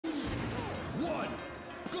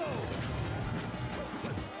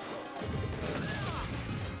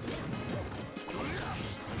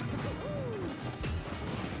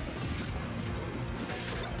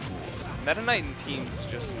Meta Knight in teams is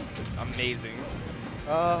just amazing.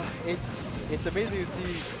 It's amazing to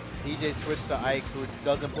see DJ switch to Ike, who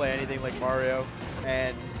doesn't play anything like Mario,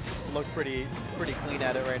 and look pretty clean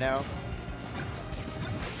at it right now.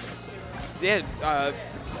 Yeah,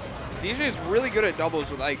 DJ's really good at doubles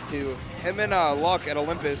with Ike too. Him and Luck at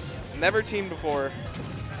Olympus never teamed before.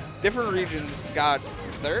 Different regions got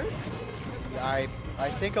third. I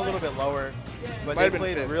think a little bit lower, but Might they have been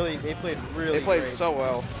played fifth. really They played great. so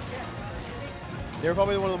well. They were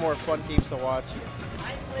probably one of the more fun teams to watch.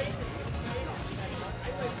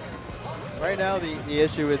 Right now, the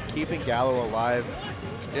issue is keeping Gallo alive.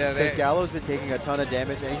 Yeah, Because Gallo's been taking a ton of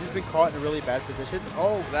damage, and he's just been caught in really bad positions.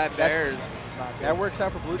 Oh, that bear is not good. that works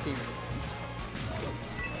out for blue team.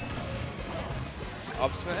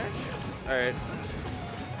 Up smash? Alright.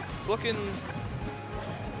 It's looking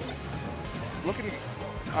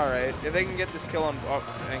alright. If they can get this kill on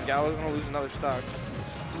and Gallo's gonna lose another stock.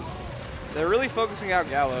 They're really focusing out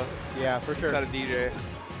Gallo. Yeah, for sure. Instead of DJ.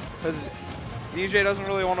 Because DJ doesn't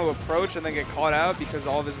really want to approach and then get caught out because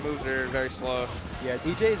all of his moves are very slow. Yeah,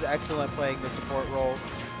 DJ is excellent playing the support role.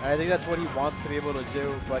 And I think that's what he wants to be able to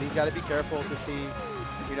do, but he's got to be careful to see,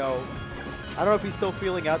 you know, I don't know if he's still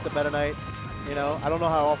feeling out the Meta Knight. You know, I don't know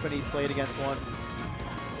how often he played against one.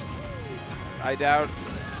 I doubt.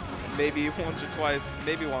 Maybe once or twice.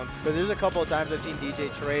 Maybe once. Because there's a couple of times I've seen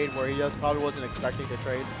DJ trade where he just probably wasn't expecting to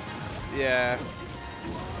trade. Yeah.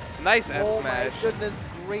 Nice F smash. Oh my goodness,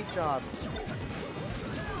 great job.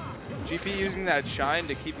 GP using that shine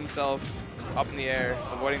to keep himself up in the air,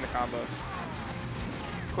 avoiding the combo.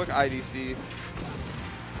 Quick IDC.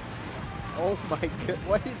 Oh my god,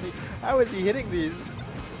 what is he? How is he hitting these?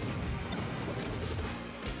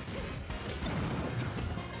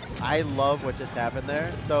 I love what just happened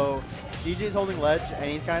there. So DJ's holding ledge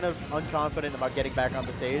and he's kind of unconfident about getting back on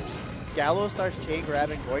the stage. Gallo starts chain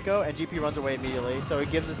grabbing Boiko and GP runs away immediately. So he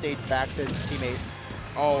gives the stage back to his teammate.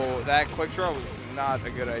 Oh, that quick draw was not a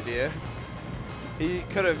good idea. He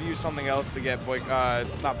could have used something else to get not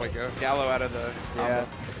Boiko, Gallo out of the combo. Yeah.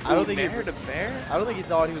 I don't think I don't think he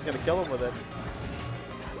thought he was going to kill him with it.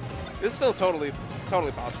 It's still totally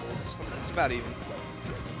possible. It's about even.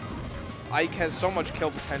 Ike has so much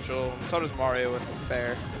kill potential, and so does Mario with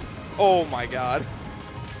Bear. Oh my god.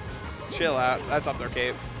 Chill out. That's up their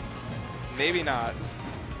cape. Maybe not.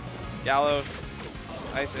 Gallo,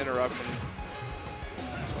 nice interruption.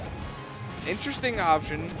 Interesting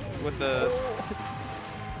option with the...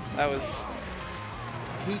 That was...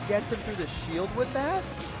 He gets him through the shield with that?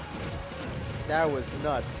 That was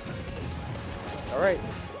nuts. All right.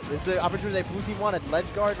 This is the opportunity that blue team wanted.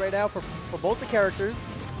 Ledge guard right now for both the characters.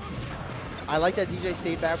 I like that DJ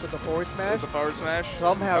stayed back with the forward smash. With the forward smash.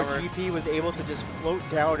 Somehow cover. GP was able to just float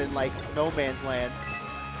down in like no man's land.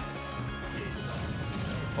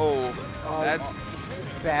 Oh, that's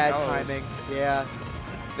bad timing. Yeah.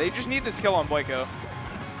 They just need this kill on Boiko,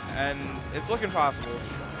 and it's looking possible.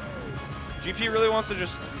 GP really wants to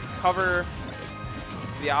just cover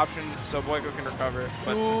the options so Boiko can recover.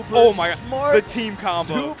 But, oh my god, the team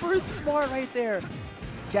combo. Super smart right there.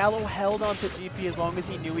 Gallo held on to GP as long as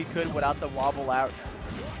he knew he could without the wobble out.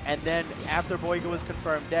 And then after Boiko was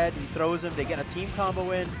confirmed dead, he throws him. They get a team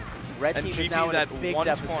combo in. Red and team GP's is now in a at big 120.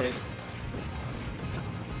 deficit.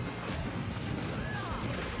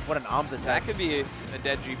 What an arms attack. That could be a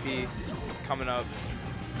dead GP coming up.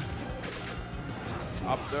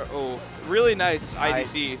 Up there. Oh, really nice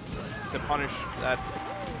IDC to punish that.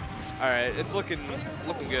 All right, it's looking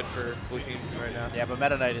good for blue team right now. Yeah, but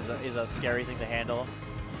Meta Knight is a scary thing to handle.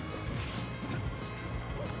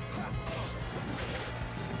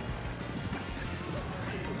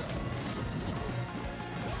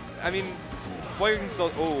 I mean, Boiko can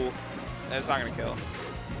still. Oh, that's not gonna kill.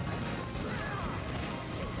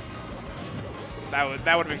 That would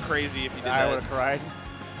have been crazy if he did that. I would have cried.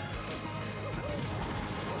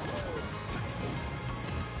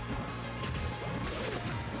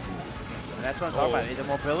 And that's what I'm talking about. The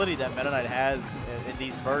mobility that Meta Knight has in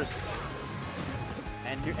these bursts.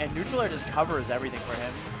 And neutral air just covers everything for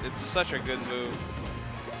him. It's such a good move.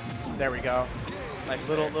 There we go. Nice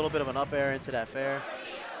little bit of an up air into that fair.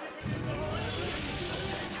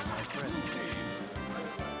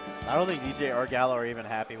 I don't think DJ or Gallo are even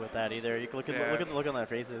happy with that either. You can look at the look on their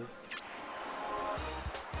faces.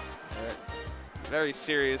 Very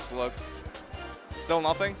serious look. Still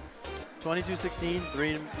nothing? 22-16,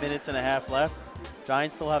 3 minutes and a half left.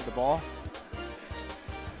 Giants still have the ball.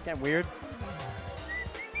 It's getting weird.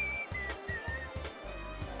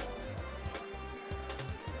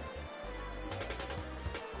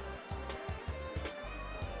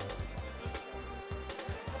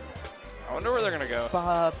 I wonder where they're gonna go.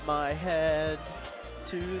 Bob my head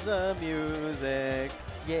to the music,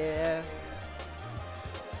 yeah.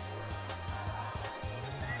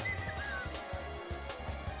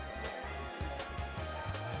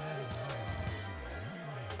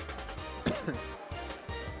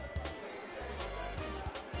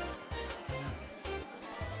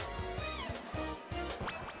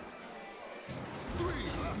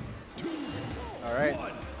 All right.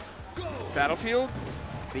 Battlefield?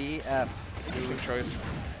 BF. Interesting choice.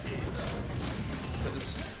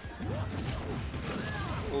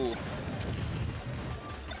 Ooh.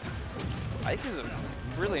 Ike is a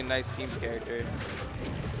really nice teams character.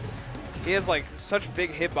 He has like such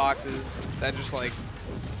big hitboxes that just like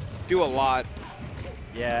do a lot.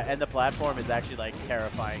 Yeah, and the platform is actually like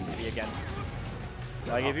terrifying to be against.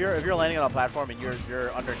 Like if you're landing on a platform and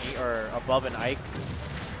you're underneath or above an Ike.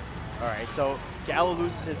 All right, so Gallo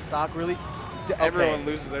loses his stock really. Okay. Everyone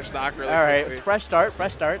loses their stock really All right, quickly. fresh start,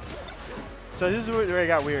 fresh start. So this is where it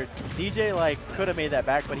got weird. DJ like could have made that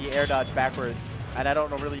back, but he air dodged backwards, and I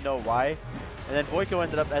don't really know why. And then Boiko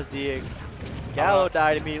ended up as the Gallo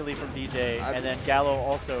died immediately from DJ, and then Gallo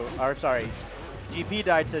also, or sorry, GP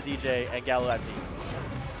died to DJ and Gallo as the.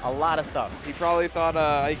 A lot of stuff. He probably thought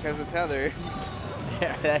Ike has a tether.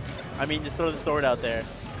 Yeah, I mean, just throw the sword out there.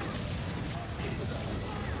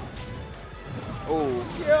 Oh,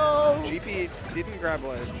 Yo! GP didn't grab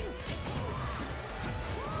ledge.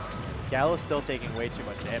 Gallo's still taking way too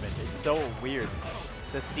much damage. It's so weird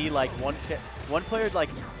to see like one player like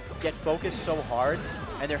get focused so hard,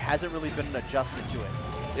 and there hasn't really been an adjustment to it.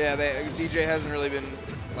 Yeah, DJ hasn't really been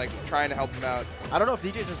like trying to help him out. I don't know if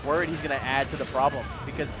DJ's just worried he's going to add to the problem,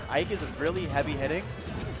 because Ike is really heavy hitting,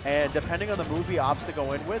 and depending on the move he opts to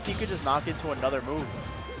go in with, he could just knock into another move.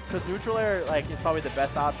 Because neutral air like is probably the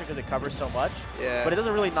best option because it covers so much. Yeah. But it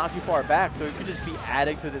doesn't really knock you far back, so it could just be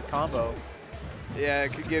adding to this combo. Yeah,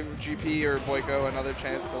 it could give GP or Boiko another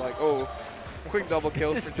chance to like, oh, quick double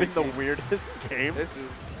kill. This has been the weirdest game. This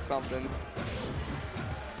is something.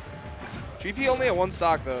 GP only at one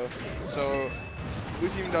stock though, so blue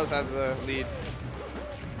team does have the lead.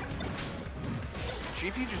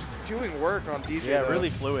 GP just doing work on DJ. Yeah, though. really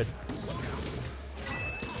fluid.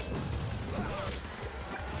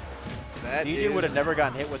 That DJ would have never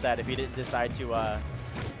gotten hit with that if he didn't decide to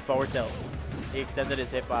forward tilt. He extended his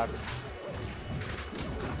hitbox.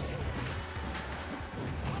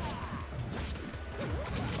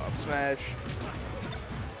 Up smash.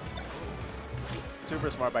 Super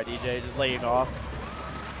smart by DJ, just laying off.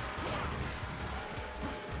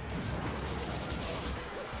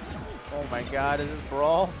 Oh my god, is this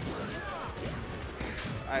brawl?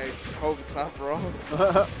 I hope it's not brawl.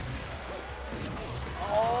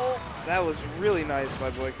 Oh, that was really nice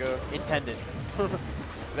by Boiko. Intended.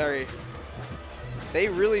 They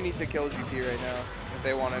really need to kill GP right now if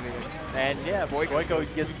they want anything. And yeah, Boiko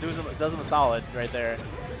does him a solid right there.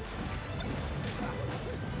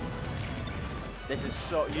 This is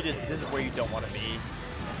this is where you don't want to be.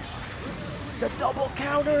 The double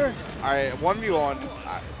counter. All right, 1v1.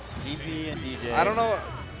 GP and DJ. I don't know.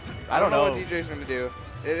 I don't know what know. DJ's gonna do.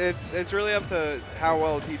 It's really up to how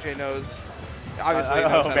well DJ knows. Obviously, he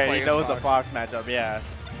knows how to play he knows against the Fox matchup. Yeah,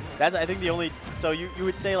 that's I think the only. So you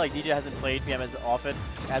would say like DJ hasn't played PM as often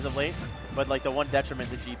as of late, but like the one detriment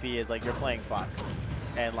to GP is like you're playing Fox,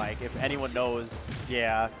 and like if anyone knows,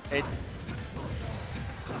 yeah, it's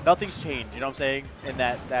nothing's changed. You know what I'm saying? In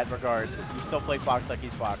that regard, you still play Fox like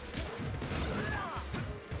he's Fox.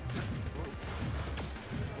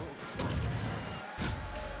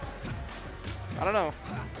 I don't know.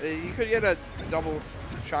 You could get a double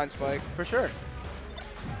shine spike. For sure.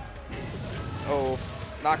 Oh,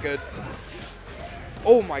 not good.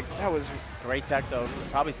 Oh my, that was Great tech though.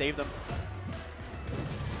 Probably saved them.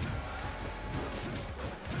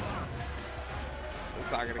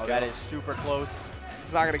 It's not gonna kill. That is super close.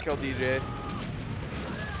 It's not gonna kill DJ.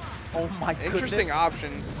 Oh my goodness. Interesting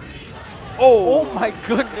option. Oh, Oh my That's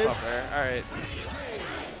goodness. up there. All right.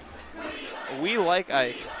 We like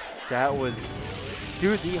Ike. That was,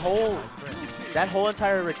 dude, that whole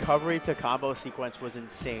entire recovery to combo sequence was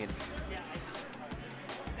insane.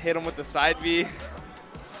 Hit him with the side V.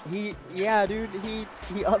 Yeah, dude, he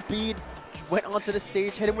up B'd, went onto the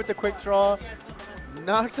stage, hit him with the quick draw,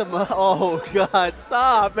 knocked him out. Oh God,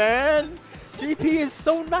 stop, man. GP is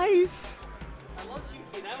so nice. I love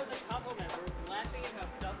GP. That was a compliment. We're laughing at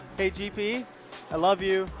how dumb Hey GP, I love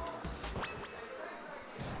you.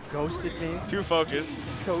 Ghosted me. Too focused.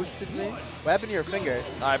 Ghosted me. What happened to your finger?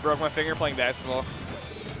 I broke my finger playing basketball.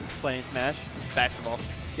 Playing Smash? Basketball.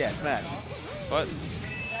 Yeah, Smash. What?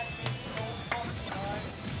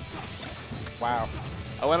 Wow.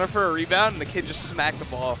 I went up for a rebound, and the kid just smacked the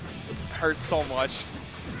ball. It hurts so much.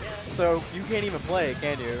 So you can't even play,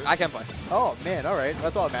 can you? I can play. Oh, man, all right.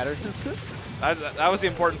 That's all that matters. That was the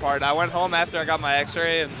important part. I went home after I got my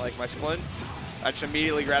x-ray and like my splint. I just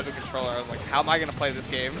immediately grabbed the controller. I was like, how am I going to play this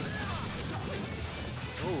game?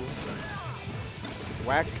 Ooh.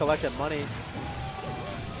 Wax collecting money.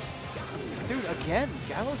 Dude, again,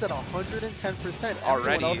 Gallo's at 110%.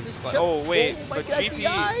 Already. Else is Like, oh, wait. Oh my but God, GP.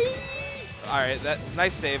 All right.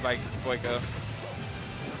 Nice save by Boiko.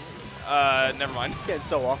 Never mind. It's getting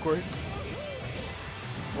so awkward.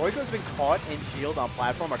 Boiko's been caught in shield on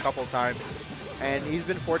platform a couple times, and he's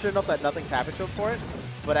been fortunate enough that nothing's happened to him for it.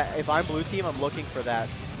 But if I'm blue team, I'm looking for that.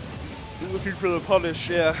 You're looking for the punish,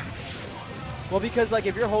 yeah. Well, because like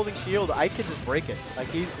if you're holding shield, I can just break it. Like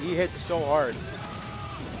he hits so hard.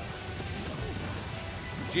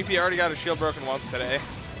 GP already got his shield broken once today.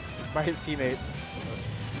 By his teammate.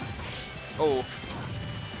 Oh.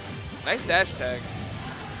 Nice dash tag.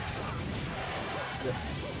 Yeah.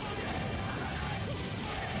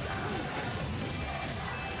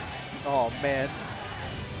 Oh, man.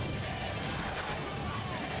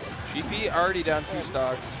 GP already down 2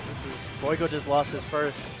 stocks. This is Boiko just lost his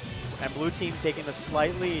first. And blue team taking a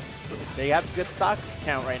slight lead. They have good stock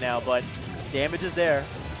count right now, but damage is there.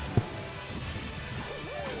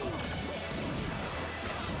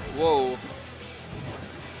 whoa.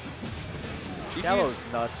 GP's Gallo's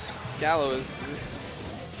nuts. Gallo is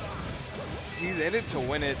he's in it to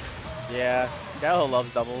win it. Yeah, Gallo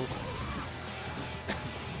loves doubles.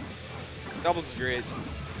 Doubles is great.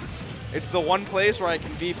 It's the one place where I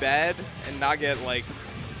can be bad and not get like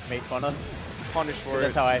Made fun of. punished for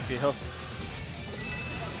That's it. how I feel.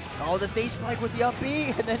 Oh, the stage spike with the up B,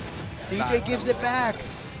 and then DJ gives it back.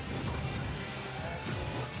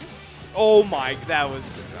 Oh my, that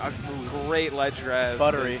was a great ledge grab.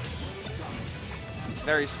 Buttery.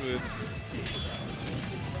 Very smooth.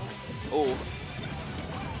 Oh.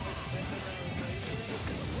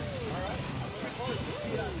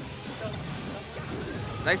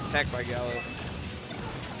 Nice tech by Gallo.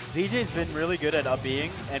 DJ's been really good at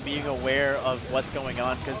up-being and being aware of what's going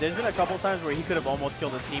on, because there's been a couple times where he could have almost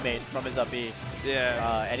killed his teammate from his up-B.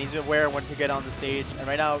 Yeah. And he's aware when to get on the stage. And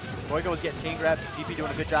right now, Boiko is getting chain grabbed. GP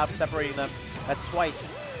doing a good job separating them. That's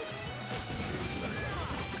twice.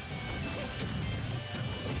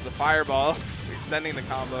 The fireball, extending the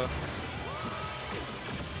combo.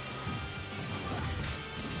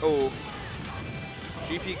 Oh.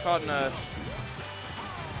 GP caught in a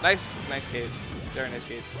nice cage. Very nice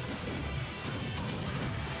cage.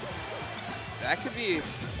 That could be a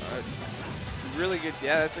really good.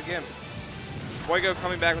 Yeah, that's a game. Boiko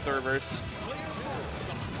coming back with the reverse.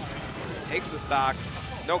 Takes the stock.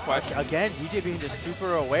 No question. Again, DJ being just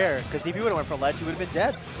super aware, because if he would have went for ledge, he would have been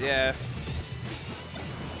dead. Yeah.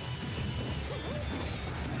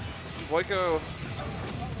 Boiko,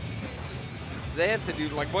 they have to do,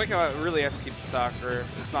 like, Boiko really has to keep the stock or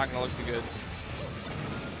it's not going to look too good.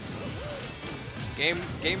 Game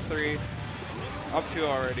 3, up 2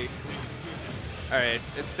 already. All right,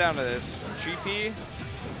 it's down to this. GP,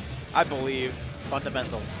 I believe.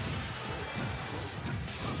 Fundamentals.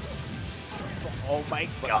 Oh my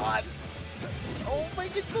God. Oh my,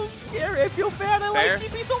 it's so scary. I feel bad. I Fair. like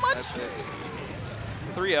GP so much. That's it.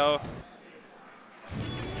 3-0.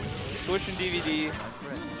 Switching DVD.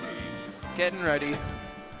 Getting ready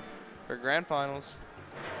for grand finals.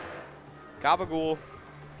 Gabagool.